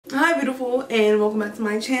Hi beautiful, and welcome back to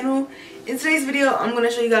my channel. In today's video I'm going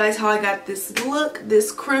to show you guys how I got this look,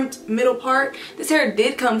 this crimped middle part. This hair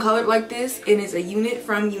did come colored like this, and it's a unit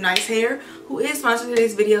from Unice Hair, who is sponsoring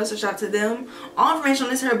today's video, so shout out to them. All information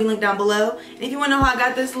on this hair will be linked down below. And if you want to know how I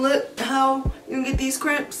got this look, how you can get these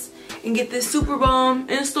crimps and get this super bomb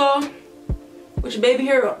install with your baby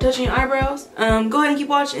hair touching your eyebrows, go ahead and keep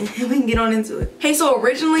watching and we can get on into it. Hey, so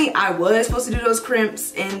originally I was supposed to do those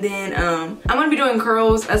crimps, and then I'm gonna be doing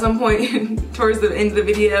curls at some point towards the end of the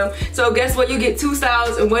video. So guess what, you get two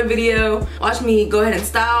styles in one video. Watch me go ahead and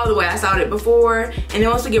style the way I styled it before, and then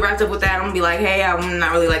once we get wrapped up with that, I'm gonna be like, hey, I'm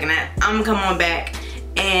not really liking that. I'm gonna come on back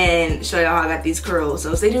and show y'all how I got these curls.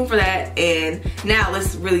 So stay tuned for that, and now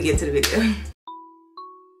let's really get to the video.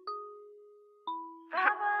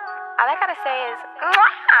 All I gotta say is,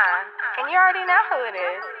 mwah! And you already know who it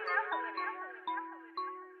is.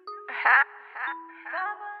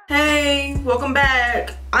 Hey, welcome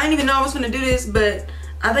back. I didn't even know I was gonna do this, but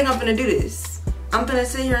I think I'm gonna do this. I'm gonna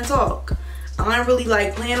sit here and talk. I didn't really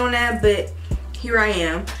like plan on that, but here I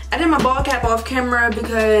am. I did my ball cap off camera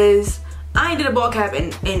because I ain't did a ball cap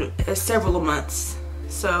in several months.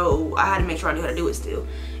 So I had to make sure I knew how to do it still.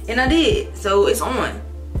 And I did, so it's on.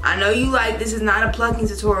 I know you like, this is not a plucking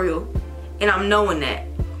tutorial, and I'm knowing that,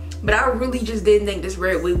 but I really just didn't think this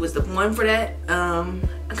red wig was the one for that,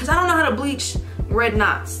 because I don't know how to bleach red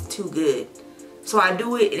knots too good. So I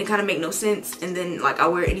do it and it kind of make no sense, and then like I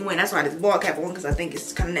wear it anyway, and that's why I just ball cap on, because I think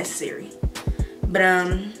it's kind of necessary. But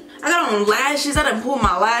I got on lashes. I done pulled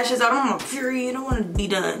my lashes out. I'm on my period. I want to be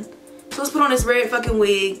done. So let's put on this red fucking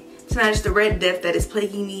wig to match the red depth that is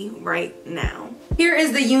plaguing me right now. Here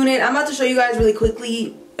is the unit. I'm about to show you guys really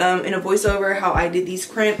quickly in a voiceover how I did these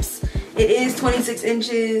crimps. It is 26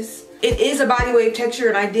 inches. It is a body wave texture,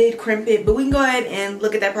 and I did crimp it, but we can go ahead and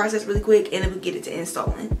look at that process really quick, and then we get it to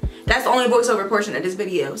installing. That's the only voiceover portion of this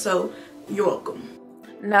video, so you're welcome.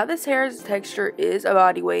 Now this hair's texture is a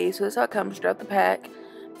body wave, so that's how it comes straight out the pack.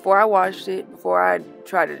 Before I washed it, before I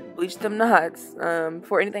tried to bleach them knots,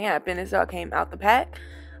 before anything happened, this is how it came out the pack.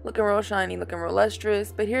 Looking real shiny, looking real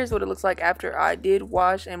lustrous. But here's what it looks like after I did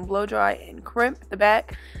wash and blow dry and crimp the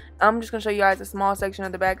back. I'm just gonna show you guys a small section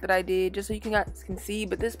of the back that I did, just so you guys can see.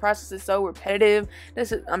 But this process is so repetitive.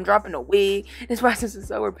 I'm dropping a wig. This process is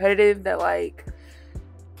so repetitive that like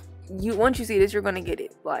once you see this, you're gonna get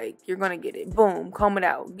it. Like, you're gonna get it. Boom, comb it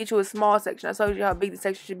out. Get you a small section. I showed you how big the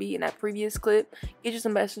section should be in that previous clip. Get you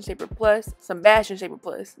some Bastion Shaper Plus,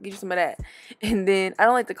 Get you some of that. And then I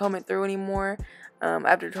don't like to comb it through anymore.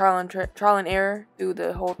 After trial and error through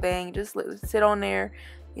the whole thing, just let it sit on there,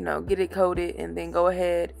 you know, get it coated, and then go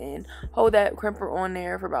ahead and hold that crimper on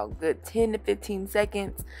there for about good 10 to 15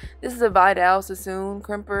 seconds. This is a Vidal Sassoon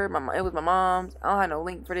crimper. It was my mom's. I don't have no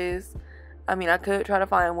link for this. I mean, I could try to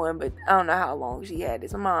find one, but I don't know how long she had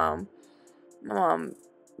this. My mom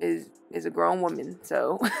is a grown woman,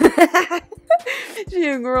 so she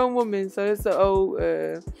a grown woman, so it's an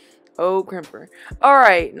old crimper.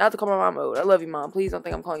 Alright, not to call my mom old. I love you, mom. Please don't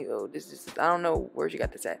think I'm calling you old. I don't know where she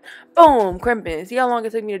got this at. Boom, crimping. See how long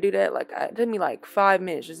it took me to do that? Like, it took me like 5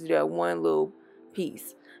 minutes just to do that one little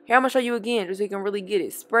piece. Here, I'm gonna show you again, just so you can really get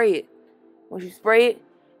it. Spray it. Once you spray it,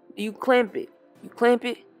 you clamp it. You clamp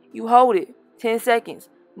it, you hold it. 10 seconds.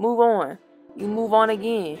 Move on. You move on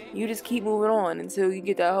again. You just keep moving on until you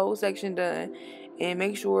get that whole section done. And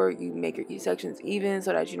make sure you make your sections even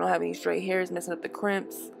so that you don't have any straight hairs messing up the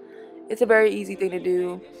crimps. It's a very easy thing to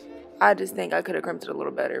do. I just think I could have crimped it a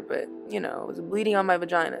little better, but you know, it was bleeding on my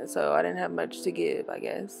vagina, so I didn't have much to give, I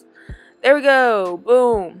guess. There we go.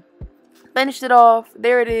 Boom. Finished it off.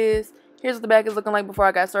 There it is. Here's what the back is looking like before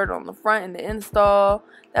I got started on the front and the install.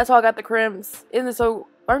 That's how I got the crimps.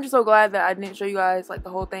 Aren't you so glad that I didn't show you guys like the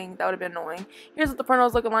whole thing? That would have been annoying. Here's what the frontal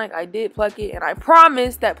is looking like. I did pluck it, and I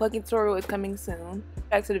promise that plucking tutorial is coming soon.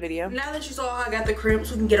 Back to the video. Now that you saw how I got the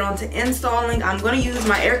crimps, we can get on to installing. I'm going to use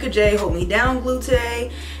my Ericka J Hold Me Down glue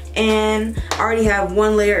today, and I already have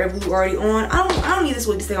one layer of glue already on. I don't need this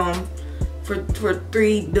wig to stay on for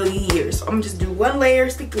 3 billion years. So I'm gonna just do one layer,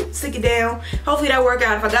 stick it down. Hopefully that work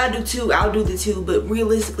out. If I gotta do 2, I'll do the 2, but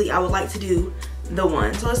realistically I would like to do the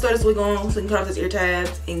 1. So let's throw this wig on so we can cut off this ear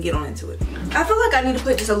tabs and get on into it. I feel like I need to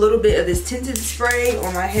put just a little bit of this tinted spray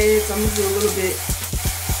on my head, so I'm gonna do a little bit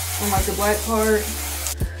on like the black part.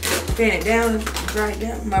 Fan it down, dry it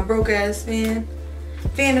down. My broke ass fan.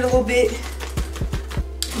 Fan it a little bit.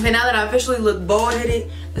 Okay, now that I officially look bald-headed,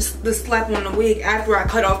 the slap on the wig after I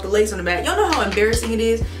cut off the lace on the back. Y'all know how embarrassing it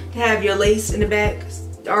is to have your lace in the back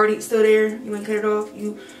already still there. You ain't cut it off.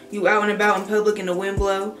 You out and about in public and the wind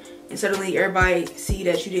blow, and suddenly everybody see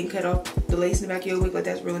that you didn't cut off the lace in the back of your wig. Like,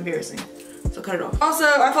 that's real embarrassing. So so cut it off. Also,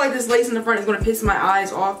 I feel like this lace in the front is gonna piss my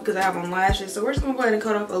eyes off because I have on lashes. So we're just gonna go ahead and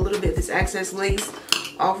cut off a little bit of this excess lace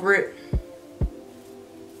off rip.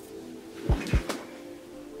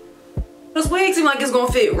 This wig seems like it's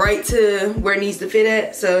gonna fit right to where it needs to fit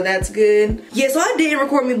at, so that's good. Yeah, so I didn't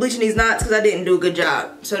record me bleaching these knots because I didn't do a good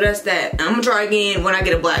job. So that's that. I'm gonna try again when I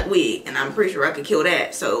get a black wig, and I'm pretty sure I could kill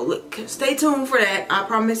that. So look, stay tuned for that. I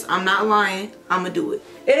promise, I'm not lying. I'm gonna do it.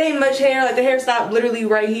 It ain't much hair, like the hair stopped literally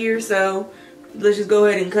right here, so let's just go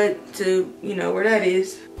ahead and cut to, you know, where that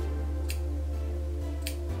is.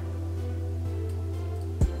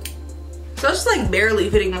 So it's just like barely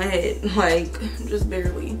fitting my head, like just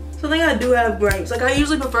barely. So I think I do have gripes. Like I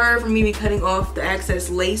usually prefer for me to be cutting off the excess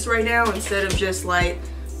lace right now instead of just like,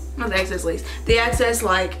 not the excess lace, the excess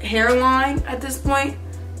like hairline at this point.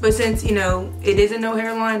 But since, you know, it isn't no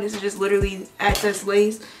hairline, this is just literally excess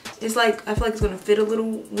lace. It's like, I feel like it's gonna fit a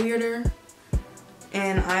little weirder.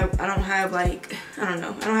 And I don't have like, I don't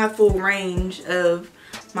know, I don't have full range of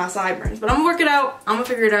my sideburns, but I'm gonna work it out. I'm gonna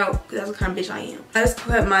figure it out because that's the kind of bitch I am. I just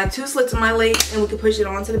put my 2 slits in my lace and we can push it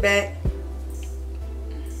onto the back.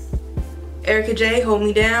 Ericka J, hold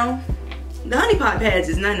me down. The honey pot pads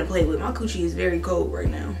is nothing to play with. My coochie is very cold right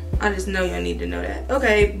now. I just know y'all need to know that.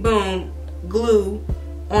 Okay, boom, glue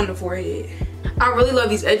on the forehead. I really love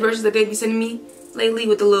these edge brushes that they be sending me lately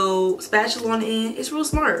with the little spatula on the end. It's real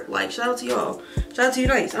smart. Like, shout out to y'all. Shout out to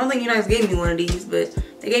Unice. I don't think Unice gave me one of these, but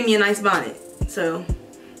they gave me a nice bonnet. So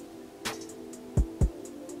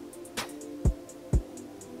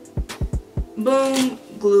boom,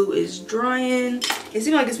 glue is drying. It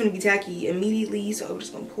seems like it's gonna be tacky immediately, so I'm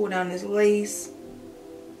just gonna pull down this lace.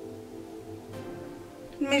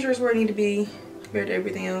 Make sure it's where it need to be compared to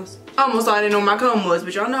everything else. I almost thought I didn't know where my comb was,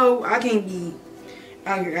 but y'all know I can't be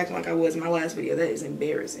out here acting like I was in my last video. That is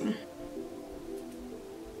embarrassing.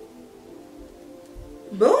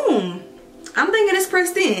 Boom. I'm thinking it's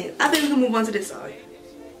pressed in. I think we can move on to this side.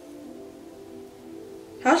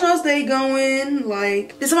 How's y'all's day going?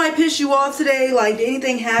 Like, did somebody piss you off today? Like, did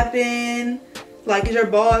anything happen? Like, is your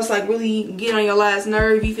boss like really getting on your last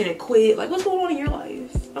nerve? You finna quit? Like, what's going on in your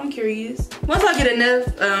life? I'm curious. Once I get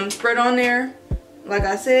enough spread on there, like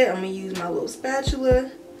I said, I'm gonna use my little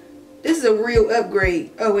spatula. This is a real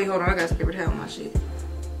upgrade. Oh wait, hold on, I got some paper towel on my shit.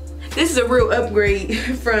 This is a real upgrade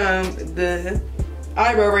from the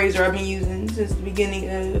eyebrow razor I've been using since the beginning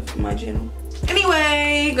of my channel.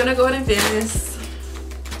 Anyway, gonna go ahead and finish.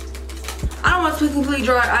 I don't want it to be completely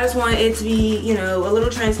dry. I just want it to be, you know, a little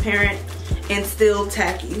transparent and still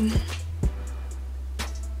tacky.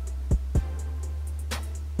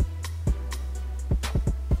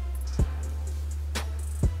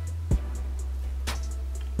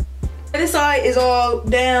 This side is all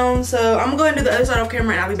down, so I'm gonna do the other side off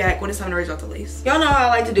camera and I'll be back when it's time to raise off the lace. Y'all know how I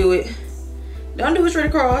like to do it. Don't do it straight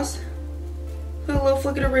across. Put a little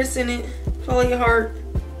flick of the wrist in it. Follow your heart.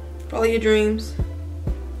 Follow your dreams.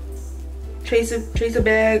 Chase a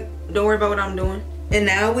bag. Don't worry about what I'm doing. And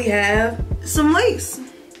now we have some lace.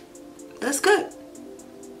 Let's cut.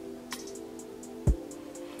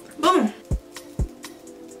 Boom.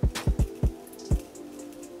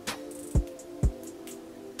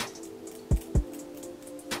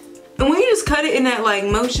 And when you just cut it in that like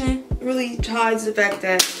motion, it really hides the fact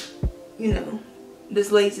that, you know,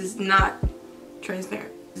 this lace is not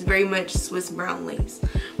transparent. It's very much Swiss brown lace.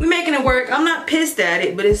 We're making it work. I'm not pissed at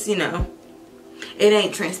it, but it's, you know, it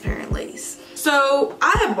ain't transparent lace. So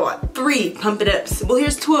I have bought 3 Pump It Ups. Well,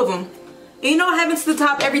 here's 2 of them. And you know what happens to the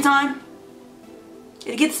top every time?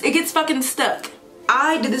 It gets fucking stuck.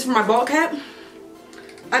 I did this for my ball cap.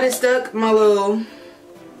 I just stuck my little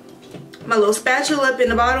spatula up in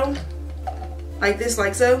the bottom, like this,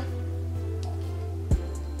 like so.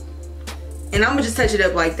 And I'm gonna just touch it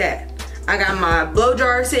up like that. I got my blow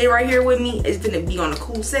jar sitting right here with me. It's gonna be on a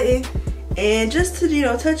cool setting. And just to, you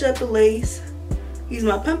know, touch up the lace, use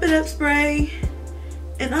my Pump It Up spray.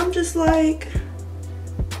 And I'm just like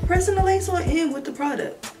pressing the lace on in with the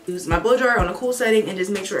product. Use my blow jar on a cool setting and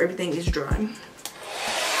just make sure everything is dry.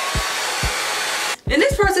 And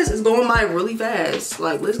this process is going by really fast.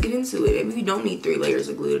 Like, let's get into it. Maybe we don't need 3 layers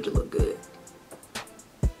of glitter to look good.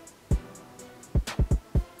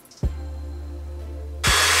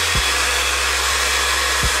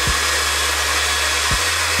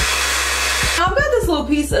 I've got this little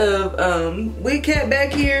piece of wig cap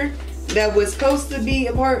back here that was supposed to be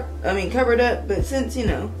covered up, but since, you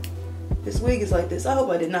know, this wig is like this, I hope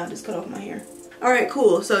I did not just cut off my hair. All right,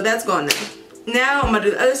 cool, so that's gone now. Now I'm gonna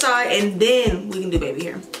do the other side and then we can do baby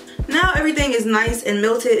hair. Now everything is nice and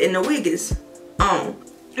melted and the wig is on.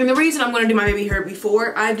 And the reason I'm gonna do my baby hair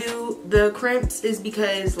before I do the crimps is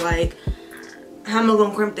because, like, how I'm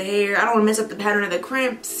gonna crimp the hair. I don't wanna mess up the pattern of the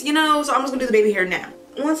crimps, you know, so I'm just gonna do the baby hair now.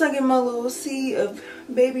 Once I get my little sea of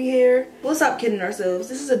baby hair, we'll stop kidding ourselves.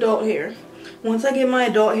 This is adult hair. Once I get my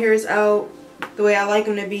adult hairs out the way I like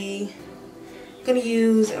them to be, I'm gonna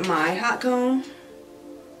use my hot comb.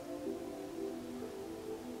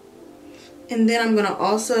 And then I'm gonna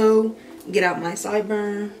also get out my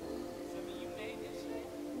sideburn.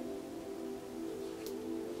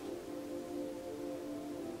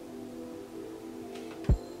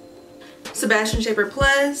 Sebastian Shaper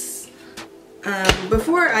Plus.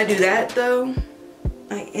 Before I do that though,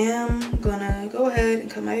 I am gonna go ahead and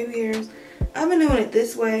cut my baby hairs. I've been doing it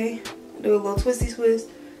this way. Do a little twisty twist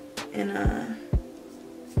and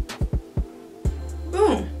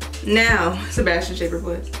boom. Now Sebastian Shaper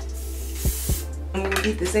Plus. I'm gonna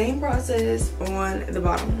repeat the same process on the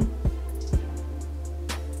bottom.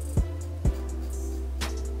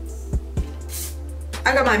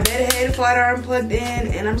 I got my bed head flat iron plugged in,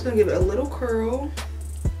 and I'm just gonna give it a little curl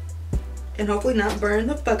and hopefully not burn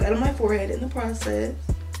the fuck out of my forehead in the process.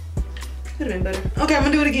 Could have been better. Okay, I'm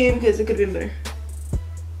gonna do it again because it could have been better.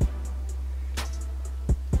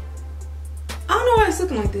 I don't know why it's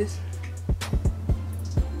looking like this.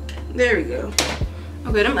 There we go.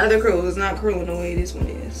 Okay, them other curls is not curling the way this one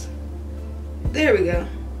is. There we go.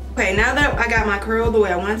 Okay, now that I got my curl the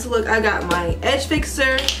way I want it to look, I got my edge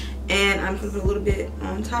fixer, and I'm gonna put a little bit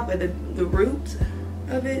on top of the root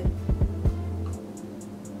of it.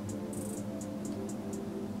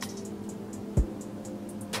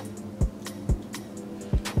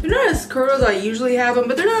 They're not as curled as I usually have them,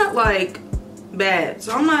 but they're not like bad.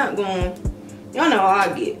 So I'm not going, y'all know how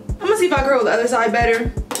I get. I'm gonna see if I curl the other side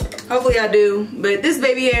better. Hopefully I do. But this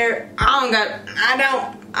baby hair, I'm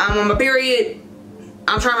on my period.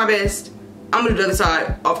 I'm trying my best. I'm gonna do the other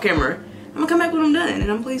side off camera. I'm gonna come back when I'm done and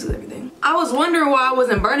I'm pleased with everything. I was wondering why I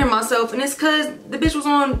wasn't burning myself, and it's cause the bitch was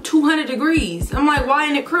on 200 degrees. I'm like, why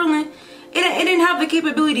isn't it curling? It didn't have the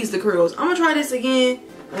capabilities to curl. I'm gonna try this again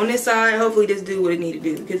on this side. Hopefully this do what it need to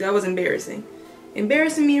do, because that was embarrassing.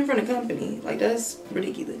 Embarrassing me in front of company. Like, that's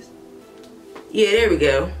ridiculous. Yeah, there we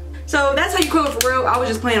go. So that's how you curl it for real. I was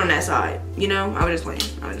just playing on that side, you know? I was just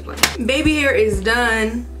playing. Baby hair is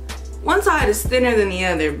done. One side is thinner than the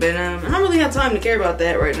other, but I don't really have time to care about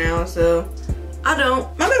that right now, so I don't.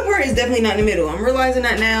 My middle part is definitely not in the middle. I'm realizing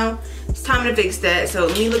that now. It's time to fix that. So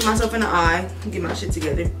let me look myself in the eye and get my shit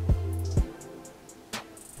together.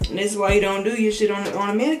 And this is why you don't do your shit on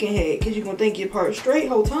a mannequin head, because you're gonna think your part straight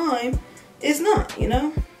whole time. It's not, you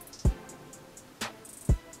know?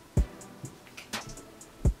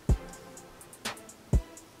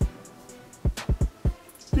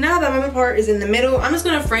 Now that my middle part is in the middle, I'm just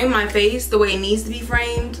gonna frame my face the way it needs to be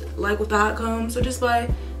framed, like with the hot comb. So just by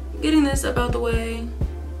getting this up out the way,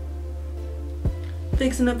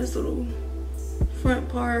 fixing up this little front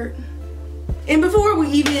part. And before we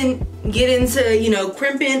even get into, you know,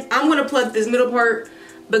 crimping, I'm gonna pluck this middle part,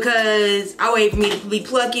 because I wait for me to be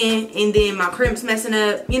plucking and then my crimp's messing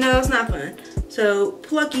up. You know, it's not fun. So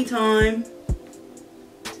plucky time.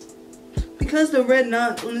 Because the red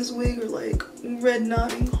knots on this wig are like red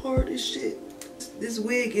knotting hard as shit. This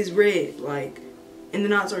wig is red, like, and the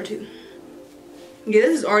knots are too. Yeah,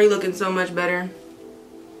 this is already looking so much better.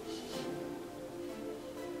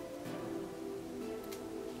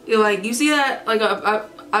 Yeah, like, you see that? Like,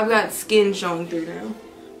 I've got skin showing through now.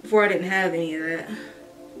 Before I didn't have any of that.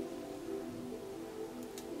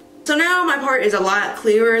 So now my part is a lot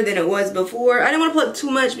clearer than it was before. I didn't want to pluck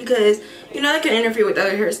too much because, you know, that can interfere with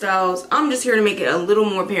other hairstyles. I'm just here to make it a little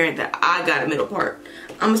more apparent that I got a middle part.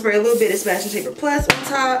 I'm going to spray a little bit of Sebastian Shaper Plus on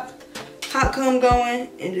top. Hot comb going.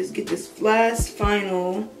 And just get this last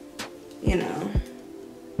final, you know.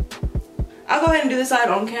 I'll go ahead and do this side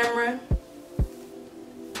on camera.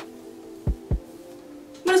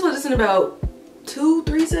 I'm going to split this in about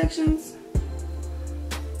 2-3 sections.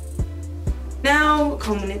 Now,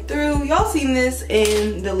 combing it through. Y'all seen this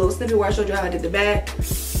in the little snippet where I showed you how I did the back. But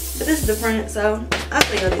this is the front, so I'll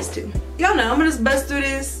show y'all this too. Y'all know, I'm gonna just bust through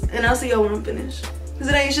this and I'll see y'all when I'm finished. Cause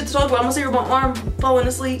it ain't shit to talk about. I'm gonna see my arm falling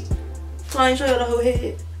asleep. So I ain't show y'all the whole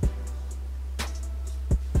head.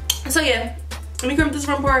 So yeah, let me crimp this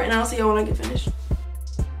front part and I'll see y'all when I get finished.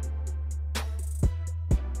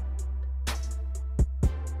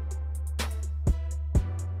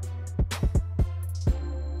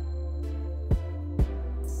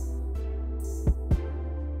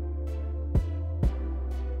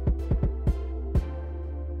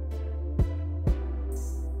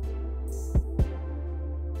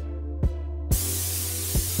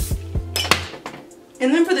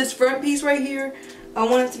 And then for this front piece right here, I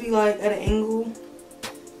want it to be like at an angle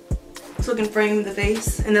so it can frame the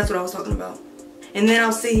face, and that's what I was talking about. And then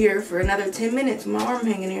I'll sit here for another 10 minutes with my arm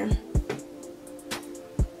hanging there.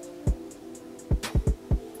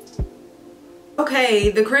 Okay,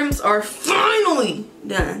 the crimps are finally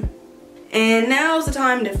done. And now's the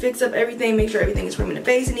time to fix up everything, make sure everything is framing the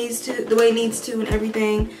face it needs to, the way it needs to and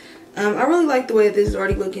everything. I really like the way this is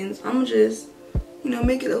already looking. So I'm gonna just, you know,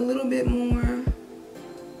 make it a little bit more.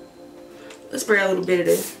 Let's spray a little bit of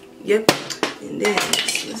this. Yep. And then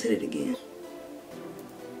let's hit it again.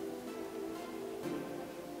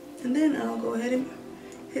 And then I'll go ahead and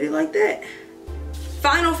hit it like that.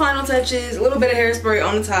 Final touches, a little bit of hairspray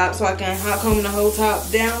on the top so I can hot comb the whole top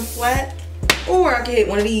down flat. Or I can hit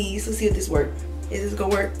one of these. Let's see if this works. Is this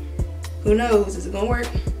gonna work? Who knows? Is it gonna work?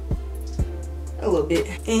 A little bit.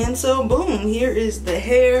 And so boom, here is the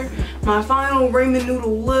hair. My final ramen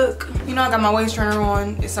noodle look. You know I got my waist trainer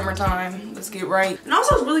on. It's summertime. Let's get right. And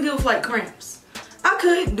also it's really good with like cramps. I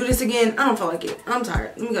could do this again. I don't feel like it. I'm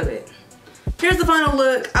tired. Let me go to bed. Here's the final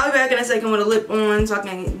look. I'll be back in a second with a lip on so I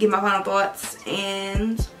can get my final thoughts,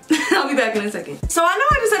 and I'll be back in a second. So I know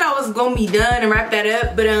I just said I was gonna be done and wrap that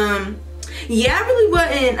up, but yeah, I really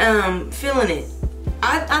wasn't feeling it.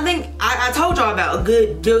 I think I told y'all about a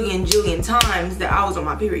good jillion times that I was on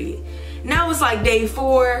my period. Now it's like day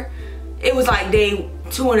 4. It was like day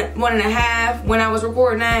 1.5 when I was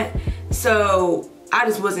recording that. So I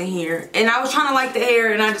just wasn't here, and I was trying to like the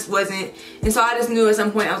hair and I just wasn't, and so I just knew at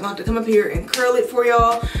some point I was gonna have to come up here and curl it for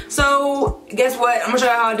y'all. So guess what, I'm gonna show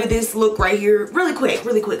you how I do this look right here really quick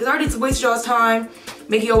because I already wasted y'all's time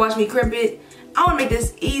making y'all watch me crimp it. I want to make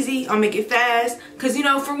this easy. I'll make it fast because, you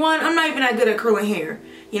know, for one, I'm not even that good at curling hair.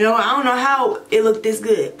 You know, I don't know how it looked this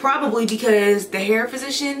good. Probably because the hair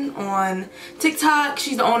physician on TikTok,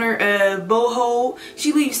 she's the owner of Boho.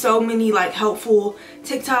 She leaves so many like helpful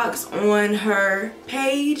TikToks on her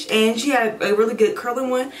page, and she had a really good curling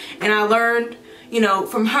one, and I learned, you know,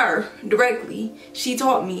 from her directly. She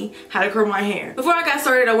taught me how to curl my hair. Before I got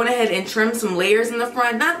started, I went ahead and trimmed some layers in the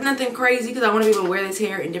front. Nothing crazy, because I want to be able to wear this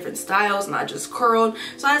hair in different styles, not just curled.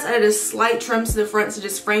 So I just added a slight trim to the front to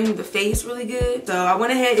just frame the face really good. So I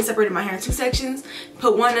went ahead and separated my hair in 2 sections,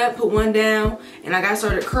 put one up, put one down, and I got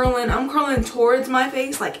started curling. I'm curling towards my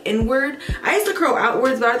face, like inward. I used to curl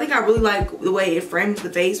outwards, but I think I really like the way it frames the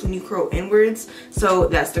face when you curl inwards. So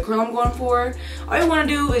that's the curl I'm going for. All you want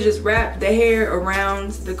to do is just wrap the hair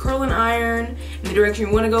around the curling iron in the direction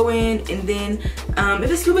you want to go in, and then if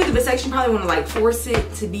it's too big of a section, you probably want to like force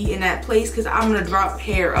it to be in that place, because I'm gonna drop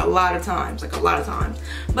hair a lot of times, like a lot of times.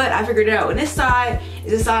 But I figured it out. And this side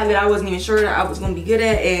is a side that I wasn't even sure that I was gonna be good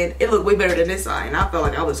at, and it looked way better than this side, and I felt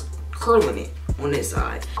like I was curling it on this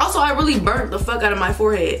side. Also, I really burnt the fuck out of my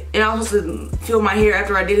forehead, and I also feel my hair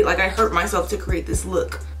after I did it, like I hurt myself to create this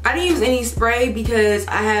look. I didn't use any spray because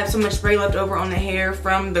I have so much spray left over on the hair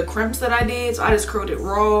from the crimps that I did, so I just curled it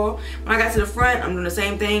raw. When I got to the front, I'm doing the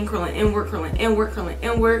same thing, curling inward, curling inward, curling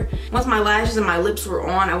inward. Once my lashes and my lips were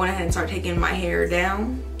on, I went ahead and started taking my hair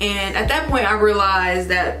down. And at that point, I realized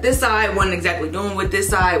that this side wasn't exactly doing what this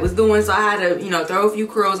side was doing, so I had to, you know, throw a few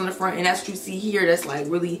curls in the front, and that's what you see here. That's like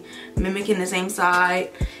really mimicking the same side.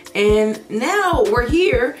 And now we're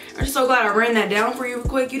here. I'm just so glad I ran that down for you real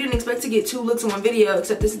quick. You didn't expect to get 2 looks in one video,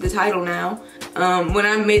 except this is the title now. When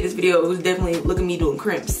I made this video, it was definitely look at me doing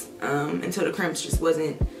crimps, until the crimps just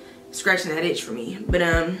wasn't scratching that itch for me. But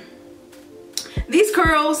these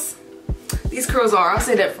curls are, I'll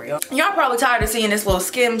say that for y'all. Y'all probably tired of seeing this little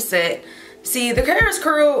skim set. See, the hair is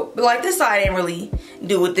curled, but like this side didn't really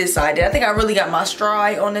do what this side did. I think I really got my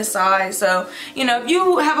stride on this side. So, you know, if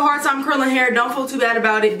you have a hard time curling hair, don't feel too bad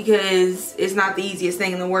about it, because it's not the easiest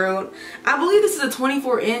thing in the world. I believe this is a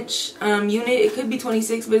 24-inch unit. It could be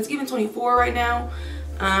 26, but it's giving 24 right now.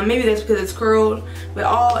 Maybe that's because it's curled, but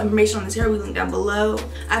all information on this hair will be linked down below.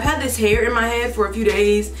 I've had this hair in my head for a few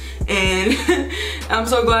days, and I'm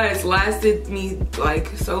so glad it's lasted me like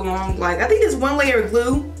so long. Like, I think it's 1 layer of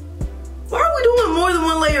glue. Why are we doing more than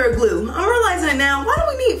 1 layer of glue? I'm realizing it now. Why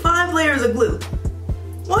do we need 5 layers of glue?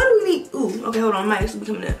 Why do we need, ooh, okay, hold on, it might actually be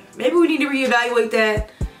coming up. Maybe we need to reevaluate that.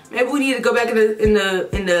 Maybe we need to go back in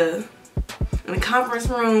the conference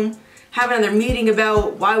room, have another meeting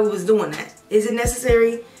about why we was doing that. Is it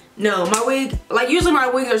necessary? No, my wig, like usually my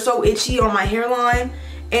wigs are so itchy on my hairline,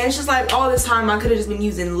 and it's just like all this time I could have just been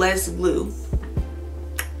using less glue.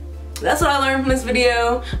 That's what I learned from this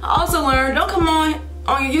video. I also learned, don't come on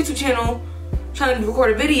your YouTube channel trying to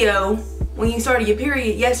record a video when you started your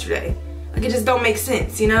period yesterday. Like, it just don't make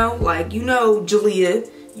sense, you know? Like, you know, JaLeah,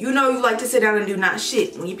 you know you like to sit down and do not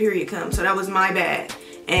shit when your period comes, so that was my bad.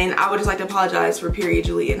 And I would just like to apologize for period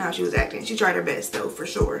JaLeah and how she was acting. She tried her best though, for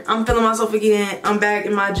sure. I'm feeling myself again. I'm back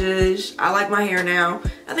in my judge. I like my hair now.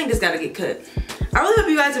 I think this gotta get cut. I really hope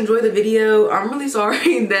you guys enjoyed the video. I'm really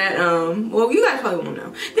sorry that, well, you guys probably won't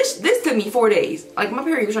know. This took me 4 days. Like, my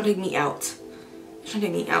period was trying to take me out.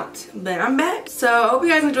 But I'm back. So I hope you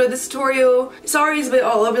guys enjoyed this tutorial. Sorry it's a bit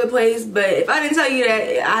all over the place, but if I didn't tell you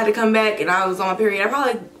that I had to come back and I was on my period, I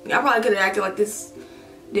probably could have acted like this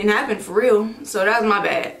didn't happen for real. So that was my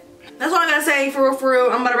bad. That's all I gotta say for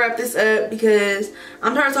real. I'm about to wrap this up because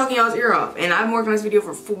I'm tired of talking y'all's ear off, and I've been working on this video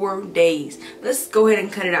for 4 days. Let's go ahead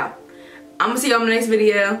and cut it out. I'm gonna see y'all in the next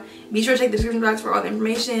video. Be sure to check the description box for all the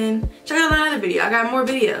information. Check out another video. I got more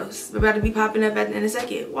videos about to be popping up in a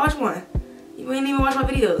second. Watch one. You ain't even watch my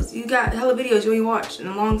videos. You got hella videos you ain't watched in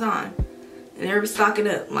a long time. And they're stocking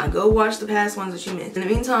up. Like, go watch the past ones that you missed. In the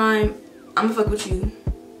meantime, I'm gonna fuck with you.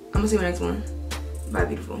 I'm gonna see you in the next one. Bye,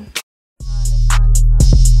 beautiful.